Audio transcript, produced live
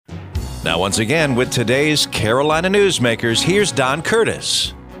Now, once again, with today's Carolina Newsmakers, here's Don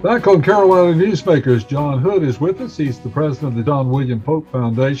Curtis. Back on Carolina Newsmakers, John Hood is with us. He's the president of the John William Pope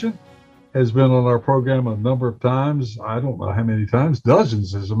Foundation. Has been on our program a number of times. I don't know how many times,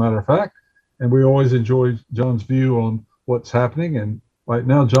 dozens as a matter of fact. And we always enjoy John's view on what's happening. And right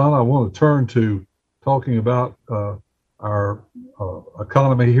now, John, I want to turn to talking about our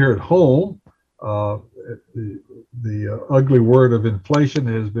economy here at home. The ugly word of inflation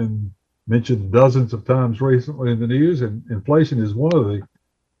has been mentioned dozens of times recently in the news, and inflation is one of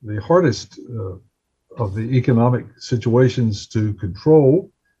the hardest of the economic situations to control.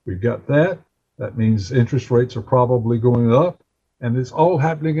 We've got that. That means interest rates are probably going up, and it's all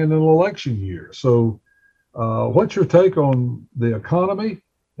happening in an election year. So what's your take on the economy,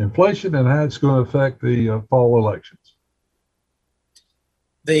 inflation, and how it's going to affect the fall elections?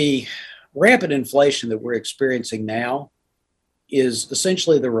 The rampant inflation that we're experiencing now is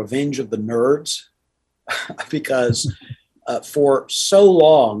essentially the revenge of the nerds because for so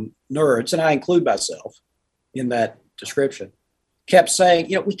long, nerds, and I include myself in that description, kept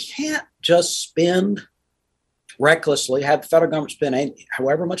saying, we can't just spend recklessly, have the federal government spend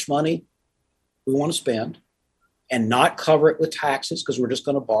however much money we want to spend and not cover it with taxes because we're just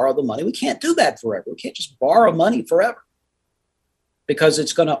going to borrow the money. We can't do that forever. We can't just borrow money forever because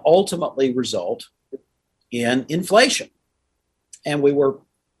it's going to ultimately result in inflation. And we were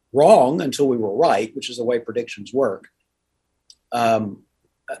wrong until we were right, which is the way predictions work.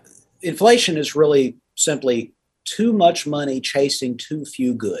 Inflation is really simply too much money chasing too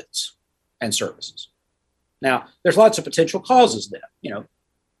few goods and services. Now, there's lots of potential causes then.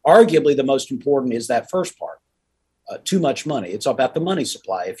 Arguably the most important is that first part, too much money. It's about the money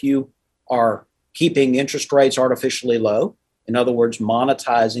supply. If you are keeping interest rates artificially low, in other words,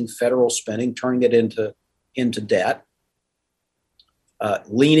 monetizing federal spending, turning it into debt,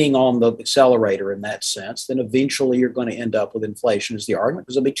 leaning on the accelerator in that sense, then eventually you're going to end up with inflation is the argument,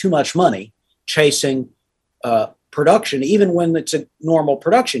 because there'll be too much money chasing production, even when it's a normal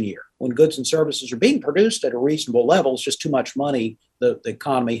production year. When goods and services are being produced at a reasonable level, it's just too much money. The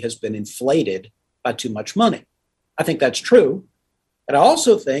economy has been inflated by too much money. I think that's true. But I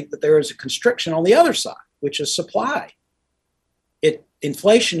also think that there is a constriction on the other side, which is supply.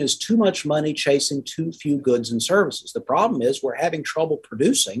 Inflation is too much money chasing too few goods and services. The problem is we're having trouble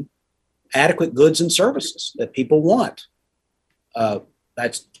producing adequate goods and services that people want.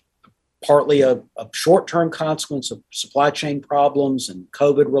 That's partly a short-term consequence of supply chain problems and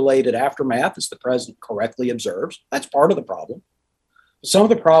COVID-related aftermath, as the president correctly observes. That's part of the problem. Some of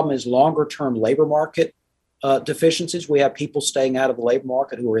the problem is longer-term labor market deficiencies. We have people staying out of the labor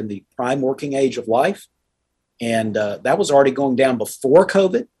market who are in the prime working age of life. And that was already going down before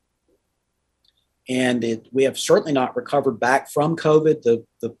COVID. And we have certainly not recovered back from COVID,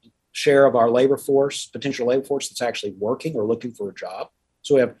 the share of our labor force, potential labor force that's actually working or looking for a job.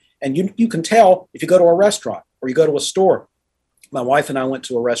 So we have, and you can tell if you go to a restaurant or you go to a store. My wife and I went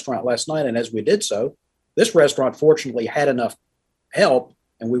to a restaurant last night, and as we did so, this restaurant fortunately had enough help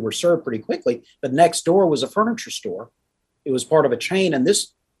and we were served pretty quickly. But next door was a furniture store. It was part of a chain, and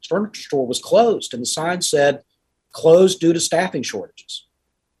this furniture store was closed, and the sign said, closed due to staffing shortages,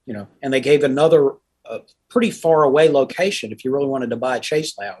 and they gave another pretty far away location. If you really wanted to buy a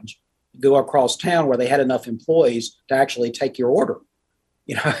Chase Lounge, go across town where they had enough employees to actually take your order,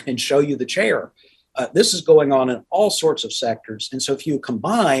 and show you the chair. This is going on in all sorts of sectors. And so if you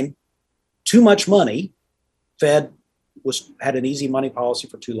combine too much money, Fed had an easy money policy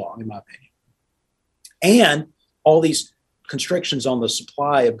for too long, in my opinion, and all these constrictions on the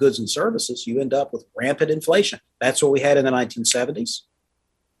supply of goods and services, you end up with rampant inflation. That's what we had in the 1970s.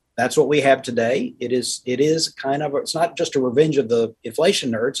 That's what we have today. It is kind of, it's not just a revenge of the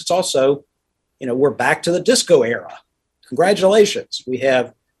inflation nerds. It's also, we're back to the disco era. Congratulations. We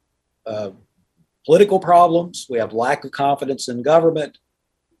have political problems. We have lack of confidence in government.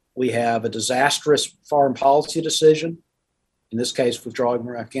 We have a disastrous foreign policy decision, in this case, withdrawing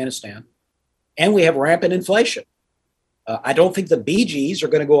from Afghanistan. And we have rampant inflation. I don't think the Bee Gees are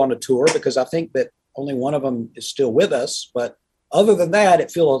going to go on a tour because I think that only one of them is still with us. But other than that,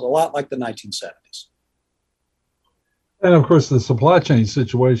 it feels a lot like the 1970s. And of course, the supply chain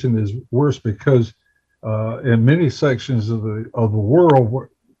situation is worse because in many sections of the world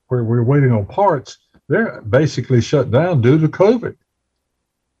where we're waiting on parts, they're basically shut down due to COVID.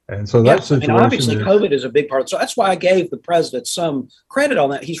 And so that situation obviously COVID is a big part. So that's why I gave the president some credit on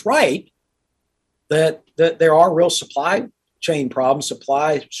that. He's right that there are real supply chain problems,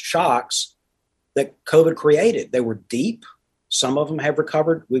 supply shocks that COVID created. They were deep. Some of them have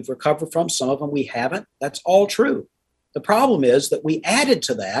recovered. We've recovered from. Some of them we haven't. That's all true. The problem is that we added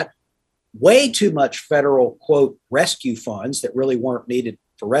to that way too much federal, quote, rescue funds that really weren't needed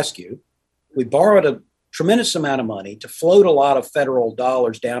for rescue. We borrowed a tremendous amount of money to float a lot of federal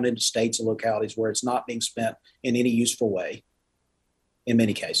dollars down into states and localities where it's not being spent in any useful way in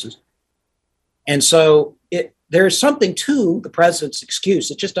many cases. And so there is something to the president's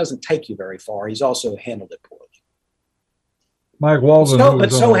excuse. It just doesn't take you very far. He's also handled it poorly. Mike Walden.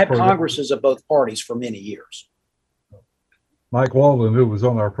 But so have Congresses of both parties for many years. Mike Walden, who was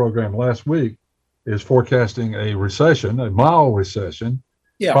on our program last week, is forecasting a recession, a mild recession,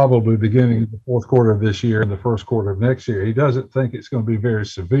 probably beginning in the fourth quarter of this year and the first quarter of next year. He doesn't think it's going to be very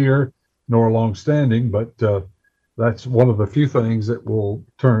severe nor long-standing, but that's one of the few things that will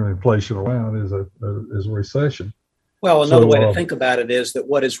turn inflation around is a recession. Well, another way to think about it is that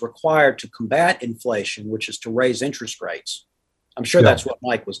what is required to combat inflation, which is to raise interest rates. I'm sure that's what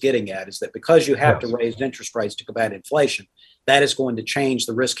Mike was getting at, is that because you have to raise interest rates to combat inflation, that is going to change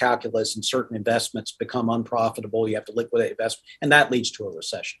the risk calculus, and certain investments become unprofitable. You have to liquidate investment, and that leads to a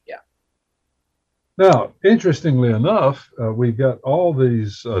recession. Yeah. Now, interestingly enough, we've got all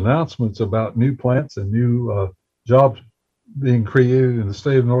these announcements about new plants and new jobs being created in the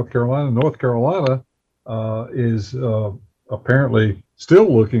state of North Carolina. North Carolina is apparently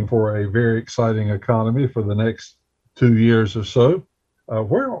still looking for a very exciting economy for the next 2 years or so.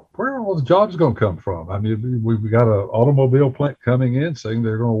 Where are all the jobs going to come from? I mean, we've got an automobile plant coming in saying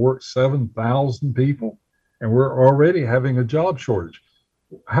they're going to work 7,000 people, and we're already having a job shortage.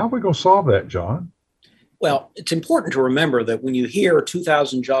 How are we going to solve that, John? Well, it's important to remember that when you hear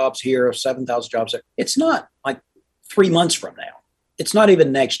 2,000 jobs here, 7,000 jobs there, it's not like 3 months from now. It's not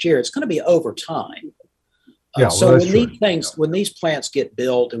even next year. It's going to be over time. So when these plants get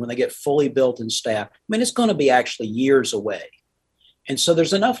built and when they get fully built and staffed, I mean, it's going to be actually years away. And so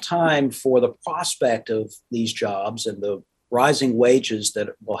there's enough time for the prospect of these jobs and the rising wages that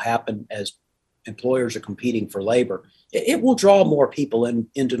will happen as employers are competing for labor. It will draw more people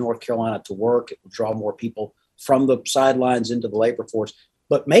into North Carolina to work. It will draw more people from the sidelines into the labor force,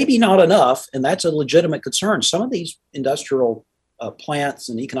 but maybe not enough. And that's a legitimate concern. Some of these industrial plants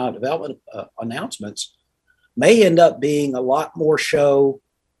and economic development announcements may end up being a lot more show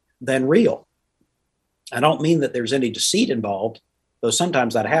than real. I don't mean that there's any deceit involved, though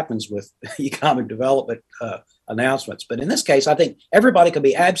sometimes that happens with economic development announcements. But in this case, I think everybody can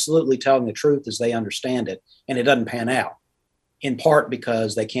be absolutely telling the truth as they understand it, and it doesn't pan out, in part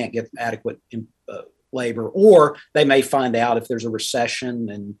because they can't get adequate labor, or they may find out if there's a recession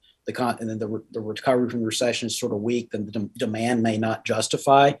and the recovery from the recession is sort of weak, then the demand may not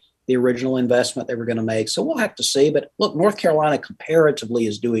justify the original investment they were going to make. So we'll have to see. But look, North Carolina comparatively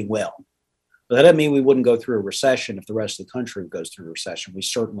is doing well. But that doesn't mean we wouldn't go through a recession if the rest of the country goes through a recession. We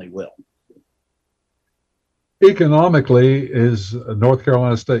certainly will. Economically, is North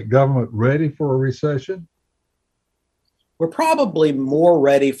Carolina state government ready for a recession? We're probably more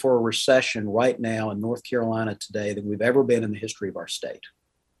ready for a recession right now in North Carolina today than we've ever been in the history of our state.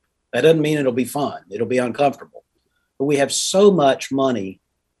 That doesn't mean it'll be fun. It'll be uncomfortable. But we have so much money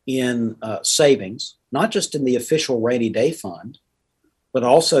in savings, not just in the official rainy day fund, but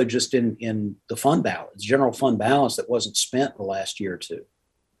also just in the fund balance, general fund balance that wasn't spent the last year or two.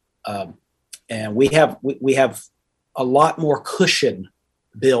 And we have a lot more cushion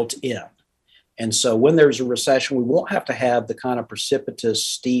built in. And so when there's a recession, we won't have to have the kind of precipitous,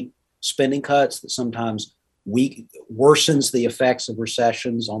 steep spending cuts that sometimes worsens the effects of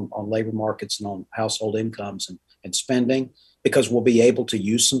recessions on labor markets and on household incomes and spending, because we'll be able to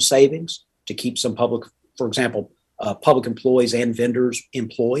use some savings to keep some public, for example, public employees and vendors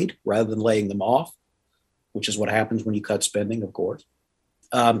employed rather than laying them off, which is what happens when you cut spending, of course.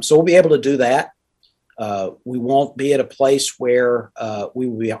 So we'll be able to do that. We won't be at a place where we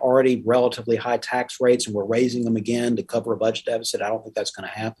will be already relatively high tax rates and we're raising them again to cover a budget deficit. I don't think that's going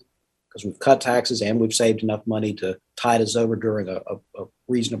to happen because we've cut taxes and we've saved enough money to tide us over during a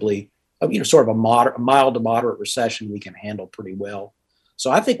reasonably, sort of a mild to moderate recession we can handle pretty well. So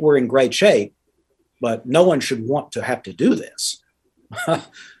I think we're in great shape, but no one should want to have to do this.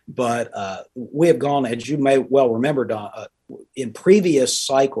 But we have gone, as you may well remember, Don, in previous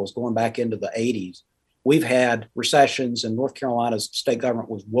cycles going back into the 80s, we've had recessions and North Carolina's state government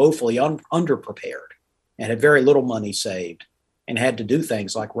was woefully underprepared and had very little money saved and had to do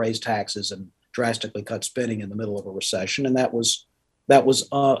things like raise taxes and drastically cut spending in the middle of a recession. And that was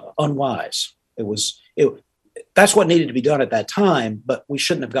unwise. That's what needed to be done at that time, but we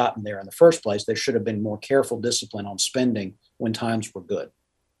shouldn't have gotten there in the first place. There should have been more careful discipline on spending when times were good.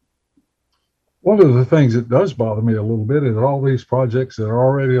 One of the things that does bother me a little bit is all these projects that are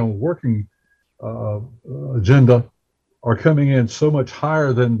already on the working agenda are coming in so much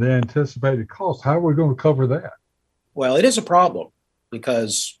higher than the anticipated cost. How are we going to cover that? Well, it is a problem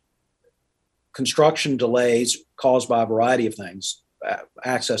because construction delays caused by a variety of things,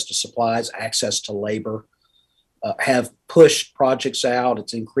 access to supplies, access to labor, have pushed projects out.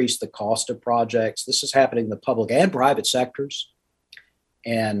 It's increased the cost of projects. This is happening in the public and private sectors.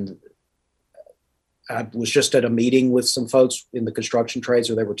 And I was just at a meeting with some folks in the construction trades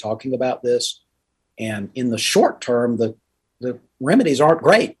where they were talking about this. And in the short term, the remedies aren't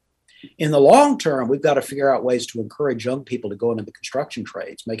great. In the long term, we've got to figure out ways to encourage young people to go into the construction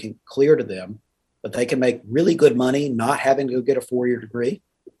trades, making clear to them that they can make really good money, not having to go get a 4-year degree,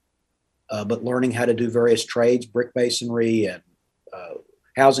 but learning how to do various trades, brick masonry and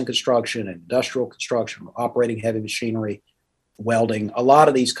housing construction and industrial construction, operating heavy machinery, welding, a lot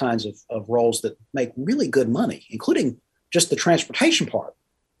of these kinds of roles that make really good money, including just the transportation part.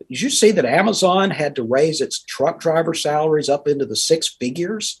 Did you see that Amazon had to raise its truck driver salaries up into the 6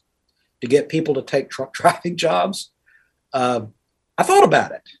 figures to get people to take truck driving jobs? I thought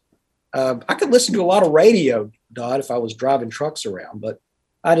about it. I could listen to a lot of radio, Dodd, if I was driving trucks around, but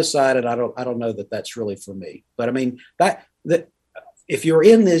I decided I don't know that that's really for me. But I mean, that if you're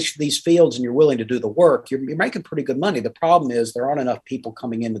in these fields and you're willing to do the work, you're making pretty good money. The problem is there aren't enough people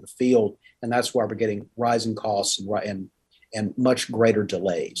coming into the field, and that's why we're getting rising costs and much greater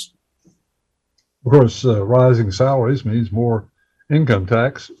delays. Of course, rising salaries means more income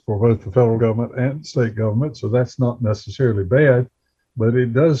tax for both the federal government and state government, so that's not necessarily bad, but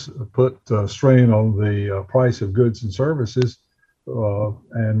it does put strain on the price of goods and services,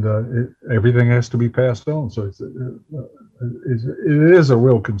 and everything has to be passed on. So it is a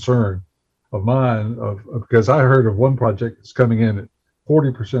real concern of mine, because I heard of one project that's coming in at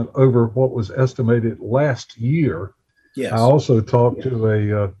 40% over what was estimated last year. Yes. I also talked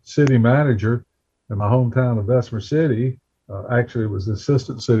to a city manager in my hometown of Bessemer City. Actually, it was the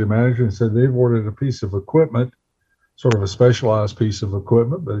assistant city manager, and said they've ordered a piece of equipment, sort of a specialized piece of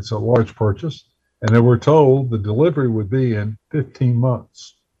equipment, but it's a large purchase. And they were told the delivery would be in 15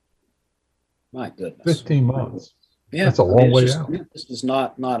 months. My goodness. 15 months. Yeah. That's a long way out. This is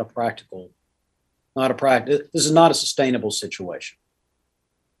not a practical, this is not a sustainable situation.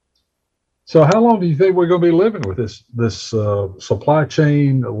 So how long do you think we're going to be living with this supply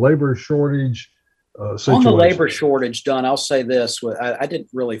chain labor shortage situation? On the labor shortage, Don, I'll say this. I didn't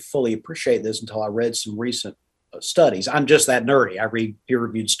really fully appreciate this until I read some recent studies. I'm just that nerdy. I read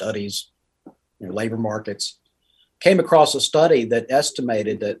peer-reviewed studies, labor markets. Came across a study that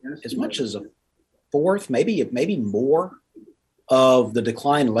estimated that as much as a fourth, maybe more of the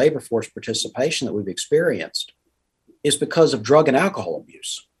decline in labor force participation that we've experienced is because of drug and alcohol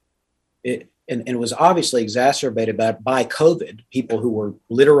abuse. And it was obviously exacerbated by COVID, people who were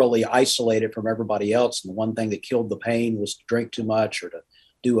literally isolated from everybody else. And the one thing that killed the pain was to drink too much or to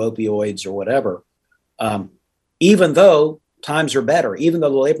do opioids or whatever. Even though times are better, even though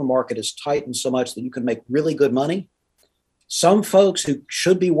the labor market is tightened so much that you can make really good money, some folks who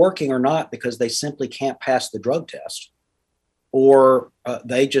should be working are not because they simply can't pass the drug test, or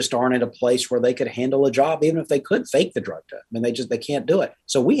they just aren't in a place where they could handle a job, even if they could fake the drug test. I mean, they can't do it.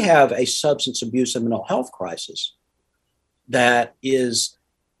 So we have a substance abuse and mental health crisis that is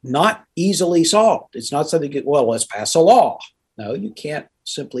not easily solved. It's not something, let's pass a law. No, you can't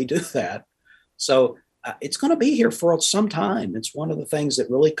simply do that. So it's going to be here for some time. It's one of the things that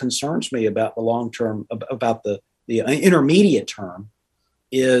really concerns me about the long term, about the intermediate term,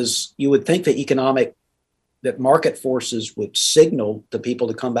 is you would think that market forces would signal to people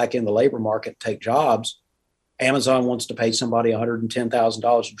to come back in the labor market and take jobs. Amazon wants to pay somebody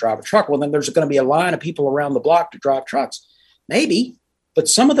 $110,000 to drive a truck. Well, then there's going to be a line of people around the block to drive trucks. Maybe, but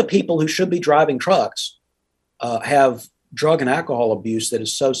some of the people who should be driving trucks have drug and alcohol abuse that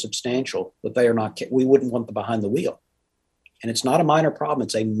is so substantial that we wouldn't want them behind the wheel. And it's not a minor problem.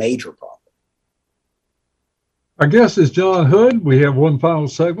 It's a major problem. Our guest is John Hood. We have one final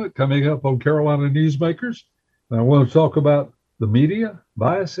segment coming up on Carolina Newsmakers. And I want to talk about the media,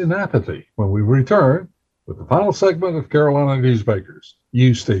 bias, and apathy when we return with the final segment of Carolina Newsmakers.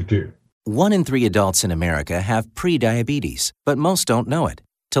 You stay tuned. 1 in 3 adults in America have pre-diabetes, but most don't know it.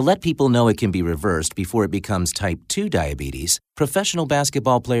 To let people know it can be reversed before it becomes type 2 diabetes, professional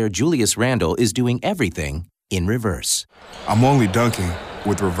basketball player Julius Randle is doing everything in reverse. I'm only dunking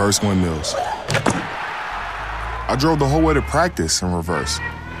with reverse windmills. I drove the whole way to practice in reverse.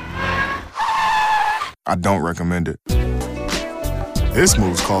 I don't recommend it. This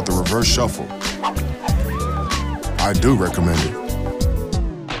move's called the reverse shuffle. I do recommend it.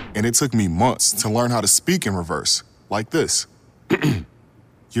 And it took me months to learn how to speak in reverse, like this.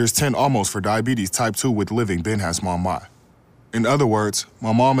 Years 10 almost for diabetes type 2 with living Ben has Mom. In other words,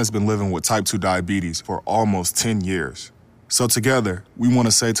 my mom has been living with type 2 diabetes for almost 10 years. So together, we want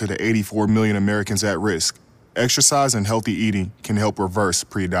to say to the 84 million Americans at risk, exercise and healthy eating can help reverse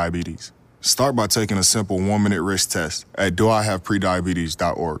prediabetes. Start by taking a simple 1-minute risk test at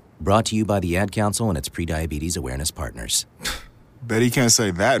doihaveprediabetes.org. Brought to you by the Ad Council and its Prediabetes Awareness Partners. Bet he can't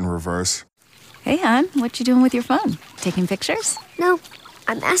say that in reverse. Hey, hon, what you doing with your phone? Taking pictures? No,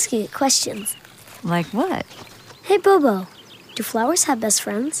 I'm asking it questions. Like what? Hey, Bobo, do flowers have best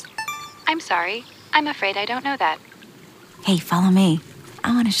friends? I'm sorry. I'm afraid I don't know that. Hey, follow me.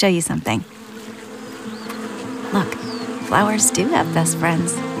 I want to show you something. Look, flowers do have best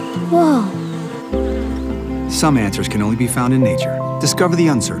friends. Whoa. Some answers can only be found in nature. Discover the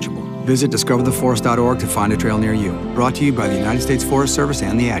unsearchable. Visit discovertheforest.org to find a trail near you. Brought to you by the United States Forest Service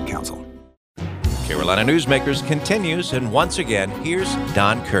and the Ad Council. Carolina Newsmakers continues, and once again, here's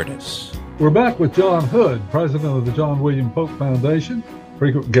Don Curtis. We're back with John Hood, president of the John William Polk Foundation,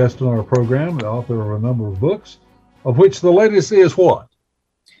 frequent guest on our program, the author of a number of books, of which the latest is what?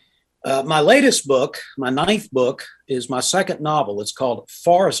 My latest book, my 9th book, is my second novel. It's called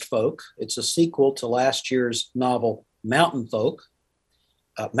Forest Folk. It's a sequel to last year's novel, Mountain Folk.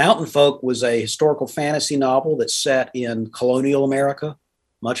 Mountain Folk was a historical fantasy novel that's set in colonial America.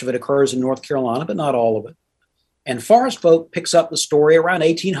 Much of it occurs in North Carolina, but not all of it. And Forest Folk picks up the story around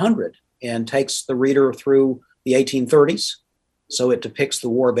 1800 and takes the reader through the 1830s. So it depicts the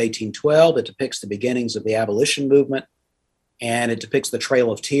War of 1812. It depicts the beginnings of the abolition movement. And it depicts the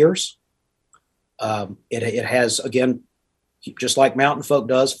Trail of Tears. It has, again, just like Mountain Folk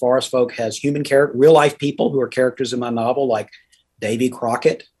does, Forest Folk has human character, real life people who are characters in my novel, like Davy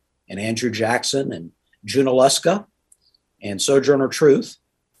Crockett and Andrew Jackson and Junaluska and Sojourner Truth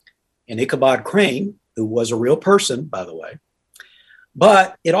and Ichabod Crane, who was a real person, by the way.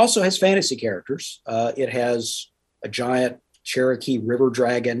 But it also has fantasy characters. It has a giant Cherokee river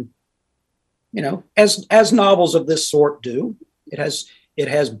dragon, you know, as novels of this sort do. It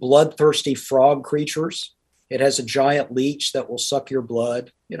has bloodthirsty frog creatures. It has a giant leech that will suck your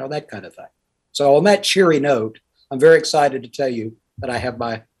blood, you know, that kind of thing. So on that cheery note, I'm very excited to tell you that I have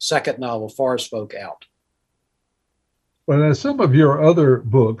my second novel, Forest Folk, out. Well, as some of your other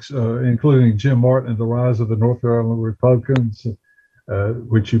books, including Jim Martin and the Rise of the North Carolina Republicans,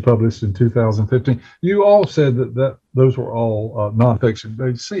 which you published in 2015, you all said that those were all nonfiction.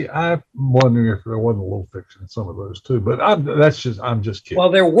 But see, I'm wondering if there wasn't a little fiction in some of those too. But I'm just kidding.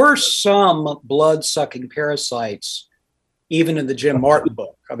 Well, there were some blood-sucking parasites, even in the Jim Martin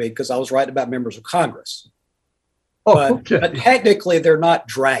book. I mean, because I was writing about members of Congress. But technically, they're not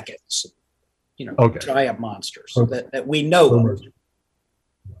dragons, you know, giant monsters that we know of.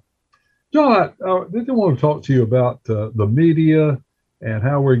 John, I did want to talk to you about the media and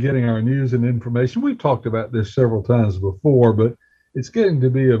how we're getting our news and information. We've talked about this several times before, but it's getting to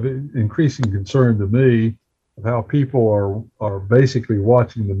be of increasing concern to me of how people are basically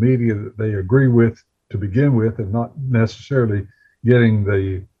watching the media that they agree with to begin with and not necessarily getting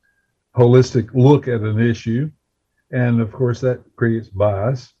the holistic look at an issue. And of course, that creates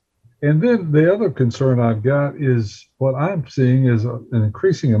bias. And then the other concern I've got is what I'm seeing is an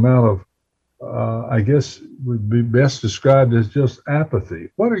increasing amount of I guess would be best described as just apathy.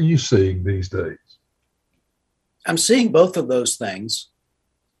 What are you seeing these days? I'm seeing both of those things.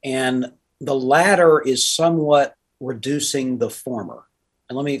 And the latter is somewhat reducing the former.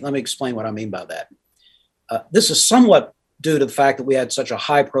 And let me explain what I mean by that. This is somewhat due to the fact that we had such a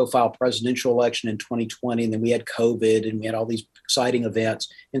high profile presidential election in 2020, and then we had COVID and we had all these exciting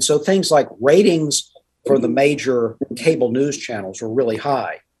events. And so things like ratings for the major cable news channels were really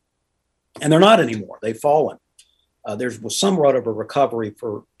high. And they're not anymore. They've fallen. There was somewhat of a recovery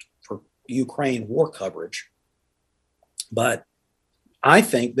for Ukraine war coverage. But I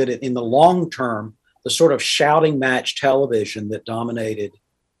think that in the long term, the sort of shouting match television that dominated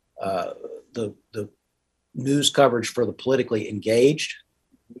the news coverage for the politically engaged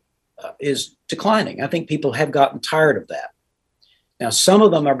is declining. I think people have gotten tired of that. Now, some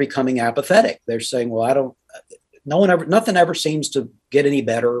of them are becoming apathetic. They're saying, well, nothing ever seems to get any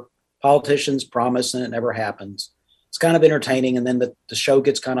better. Politicians promise and it never happens. It's kind of entertaining. And then the show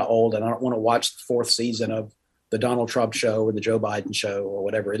gets kind of old and I don't want to watch the 4th season of the Donald Trump show or the Joe Biden show or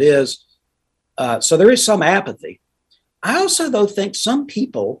whatever it is. So there is some apathy. I also, though, think some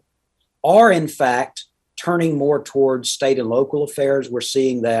people are, in fact, turning more towards state and local affairs. We're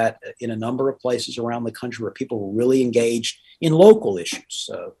seeing that in a number of places around the country where people are really engaged in local issues.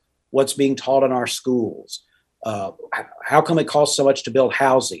 So what's being taught in our schools? How come it costs so much to build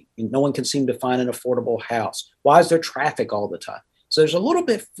housing? No one can seem to find an affordable house. Why is there traffic all the time? So there's a little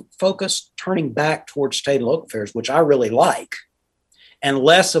bit focus turning back towards state and local affairs, which I really like, and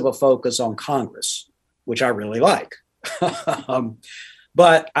less of a focus on Congress, which I really like.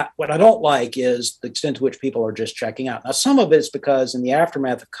 But what I don't like is the extent to which people are just checking out. Now, some of it's because in the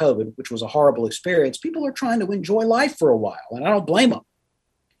aftermath of COVID, which was a horrible experience, people are trying to enjoy life for a while, and I don't blame them.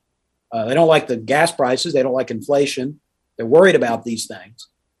 They don't like the gas prices. They don't like inflation. They're worried about these things.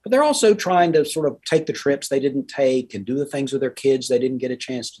 But they're also trying to sort of take the trips they didn't take and do the things with their kids they didn't get a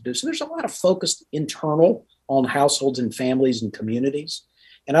chance to do. So there's a lot of focus internal on households and families and communities.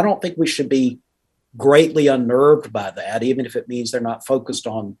 And I don't think we should be greatly unnerved by that, even if it means they're not focused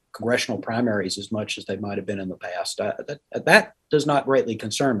on congressional primaries as much as they might have been in the past. That does not greatly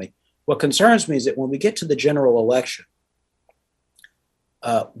concern me. What concerns me is that when we get to the general election,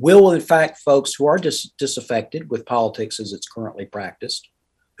 will, in fact, folks who are disaffected with politics as it's currently practiced,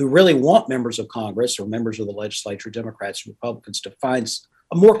 who really want members of Congress or members of the legislature, Democrats and Republicans, to find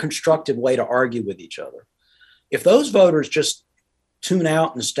a more constructive way to argue with each other, if those voters just tune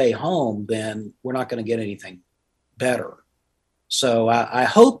out and stay home, then we're not going to get anything better. So I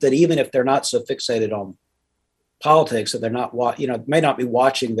hope that even if they're not so fixated on politics, that they're not, may not be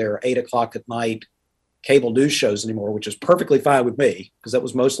watching their 8 o'clock at night cable news shows anymore, which is perfectly fine with me because that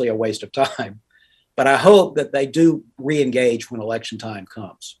was mostly a waste of time. But I hope that they do re-engage when election time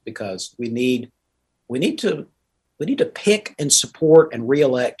comes, because we need to pick and support and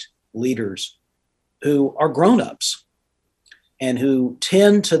reelect leaders who are grown-ups and who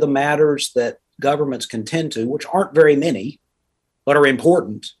tend to the matters that governments can tend to, which aren't very many, but are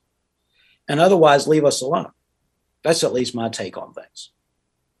important, and otherwise leave us alone. That's at least my take on things.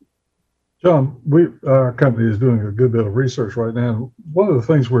 John, our company is doing a good bit of research right now. One of the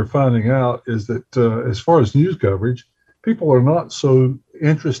things we're finding out is that as far as news coverage, people are not so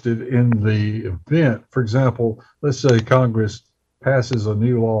interested in the event. For example, let's say Congress passes a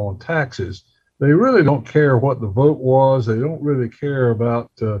new law on taxes. They really don't care what the vote was. They don't really care about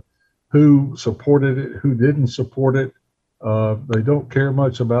who supported it, who didn't support it. They don't care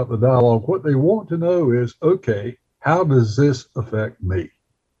much about the dialogue. What they want to know is, okay, how does this affect me?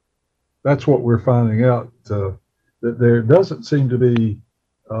 That's what we're finding out, that there doesn't seem to be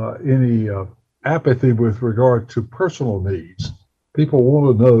any apathy with regard to personal needs. People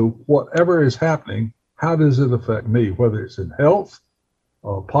want to know whatever is happening, how does it affect me, whether it's in health,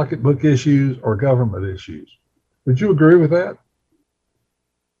 pocketbook issues, or government issues. Would you agree with that?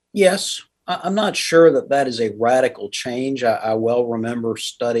 Yes. I'm not sure that is a radical change. I well remember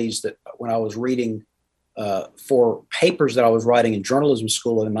studies that when I was reading for papers that I was writing in journalism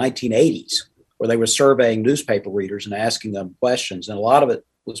school in the 1980s, where they were surveying newspaper readers and asking them questions. And a lot of it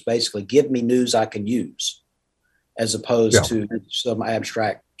was basically, give me news I can use, as opposed to some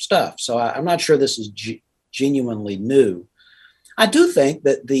abstract stuff. So I'm not sure this is genuinely new. I do think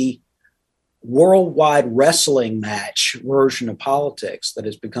that the worldwide wrestling match version of politics that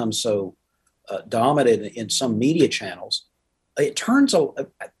has become so dominant in some media channels, it turns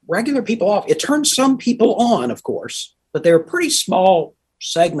regular people off. It turns some people on, of course, but they're a pretty small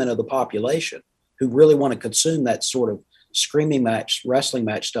segment of the population who really want to consume that sort of screaming match, wrestling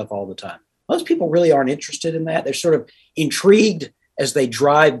match stuff all the time. Most people really aren't interested in that. They're sort of intrigued as they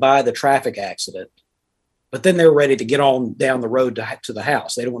drive by the traffic accident, but then they're ready to get on down the road to the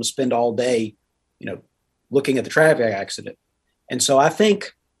house. They don't want to spend all day, looking at the traffic accident. And so I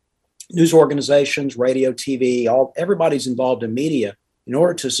think news organizations, radio, TV, everybody's involved in media, in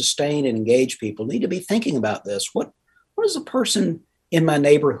order to sustain and engage people, need to be thinking about this. What does a person in my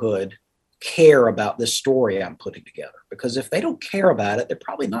neighborhood care about this story I'm putting together? Because if they don't care about it, they're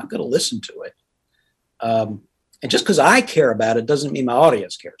probably not going to listen to it. And just because I care about it doesn't mean my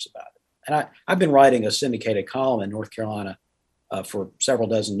audience cares about it. And I've been writing a syndicated column in North Carolina for several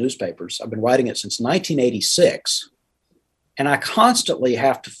dozen newspapers. I've been writing it since 1986. And I constantly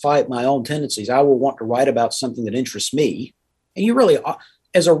have to fight my own tendencies. I will want to write about something that interests me. And you really,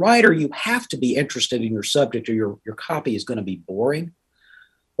 as a writer, you have to be interested in your subject or your copy is going to be boring.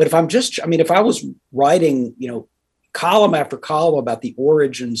 But if if I was writing, column after column about the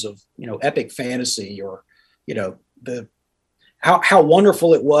origins of, epic fantasy, or, how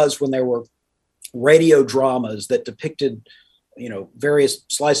wonderful it was when there were radio dramas that depicted, various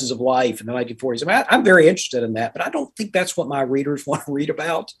slices of life in the 1940s. I'm very interested in that, but I don't think that's what my readers want to read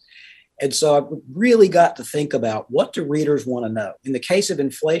about. And so I've really got to think about, what do readers want to know? In the case of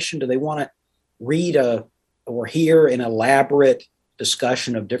inflation, do they want to read or hear an elaborate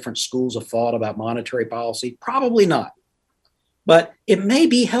discussion of different schools of thought about monetary policy? Probably not. But it may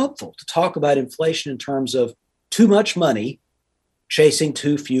be helpful to talk about inflation in terms of too much money chasing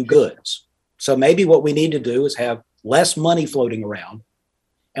too few goods. So maybe what we need to do is have less money floating around,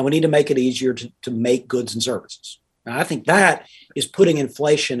 and we need to make it easier to make goods and services. Now, I think that is putting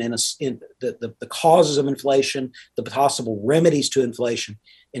inflation in the causes of inflation, the possible remedies to inflation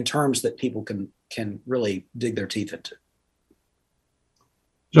in terms that people can really dig their teeth into.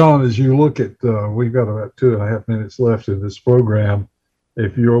 John, as you look at, we've got about 2.5 minutes left in this program.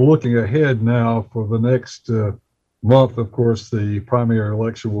 If you're looking ahead now for the next month, of course, the primary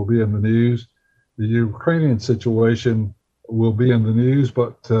election will be in the news. The Ukrainian situation will be in the news,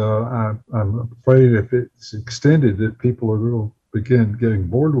 but I'm afraid if it's extended that people are going to begin getting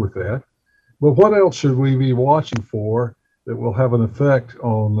bored with that. But what else should we be watching for that will have an effect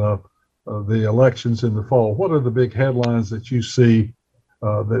on the elections in the fall? What are the big headlines that you see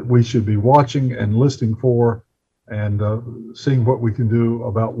that we should be watching and listening for and seeing what we can do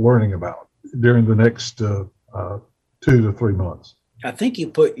about learning about during the next 2 to 3 months? I think you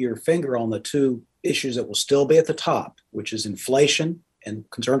put your finger on the two issues that will still be at the top, which is inflation and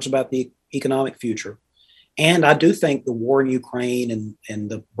concerns about the economic future. And I do think the war in Ukraine and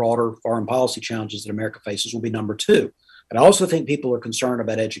the broader foreign policy challenges that America faces will be number two. But I also think people are concerned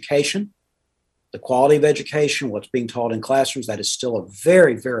about education, the quality of education, what's being taught in classrooms. That is still a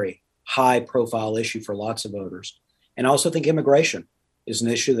very, very high profile issue for lots of voters. And I also think immigration is an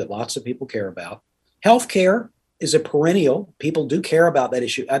issue that lots of people care about. Healthcare is a perennial. People do care about that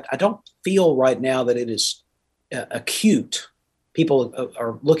issue. I don't feel right now that it is acute. People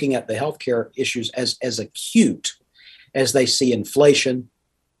are looking at the healthcare issues as acute as they see inflation,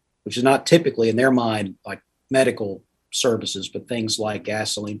 which is not typically in their mind like medical services, but things like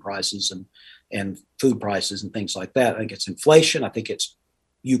gasoline prices and food prices and things like that. I think it's inflation. I think it's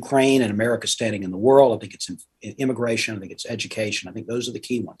Ukraine and America standing in the world. I think it's immigration. I think it's education. I think those are the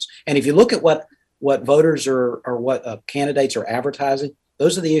key ones. And if you look at what voters or what candidates are advertising,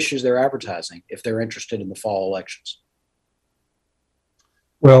 those are the issues they're advertising if they're interested in the fall elections.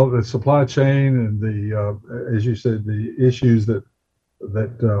 Well, the supply chain and the, as you said, the issues that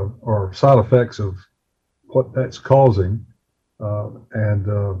are side effects of what that's causing,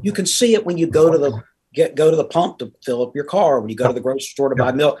 and you can see it when you go to the pump to fill up your car, when you go to the grocery store to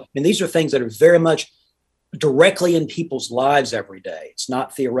buy milk. I mean, these are things that are very much directly in people's lives every day. It's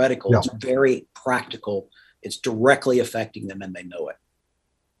not theoretical. It's very practical. It's directly affecting them, and they know it.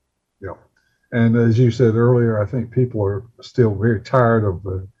 Yeah. And as you said earlier, I think people are still very tired of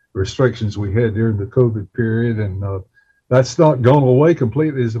the restrictions we had during the COVID period, and that's not gone away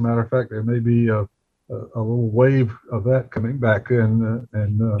completely. As a matter of fact, there may be a little wave of that coming back,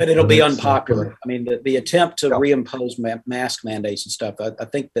 but it'll be unpopular. I mean, the attempt to reimpose mask mandates and stuff. I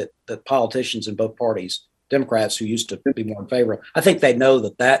think that the politicians in both parties, Democrats who used to be more in favor, I think they know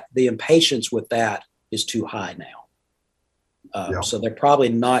that the impatience with that is too high now. So they're probably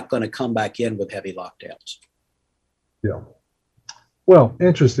not going to come back in with heavy lockdowns. Yeah. Well,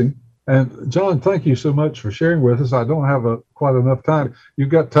 interesting. And John, thank you so much for sharing with us. I don't have quite enough time. You've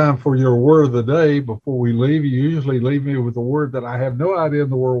got time for your word of the day before we leave. You usually leave me with a word that I have no idea in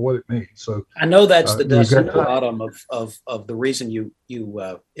the world what it means. So I know that's the desideratum of the reason you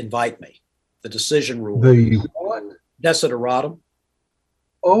invite me. The decision rule. The what? Desideratum.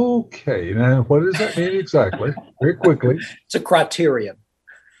 Okay. Now, what does that mean exactly? Very quickly. It's a criterion.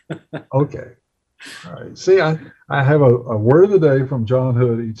 Okay. All right. See, I have a word of the day from John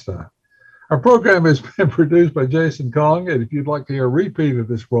Hood each time. Our program has been produced by Jason Kong, and if you'd like to hear a repeat of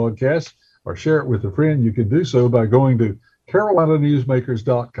this broadcast or share it with a friend, you can do so by going to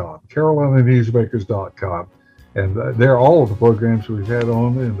carolinanewsmakers.com, carolinanewsmakers.com. And there, all of the programs we've had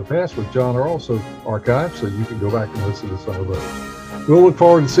on in the past with John are also archived, so you can go back and listen to some of those. We'll look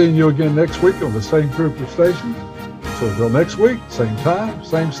forward to seeing you again next week on the same group of stations. So until next week, same time,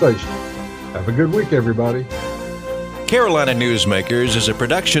 same station. Have a good week, everybody. Carolina Newsmakers is a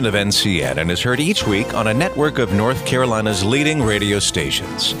production of NCN and is heard each week on a network of North Carolina's leading radio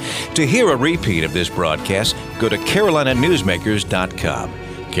stations. To hear a repeat of this broadcast, go to carolinanewsmakers.com.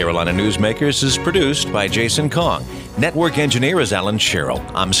 Carolina Newsmakers is produced by Jason Kong. Network engineer is Alan Sherrill.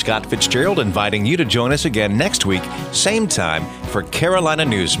 I'm Scott Fitzgerald, inviting you to join us again next week, same time, for Carolina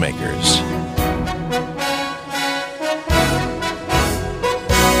Newsmakers.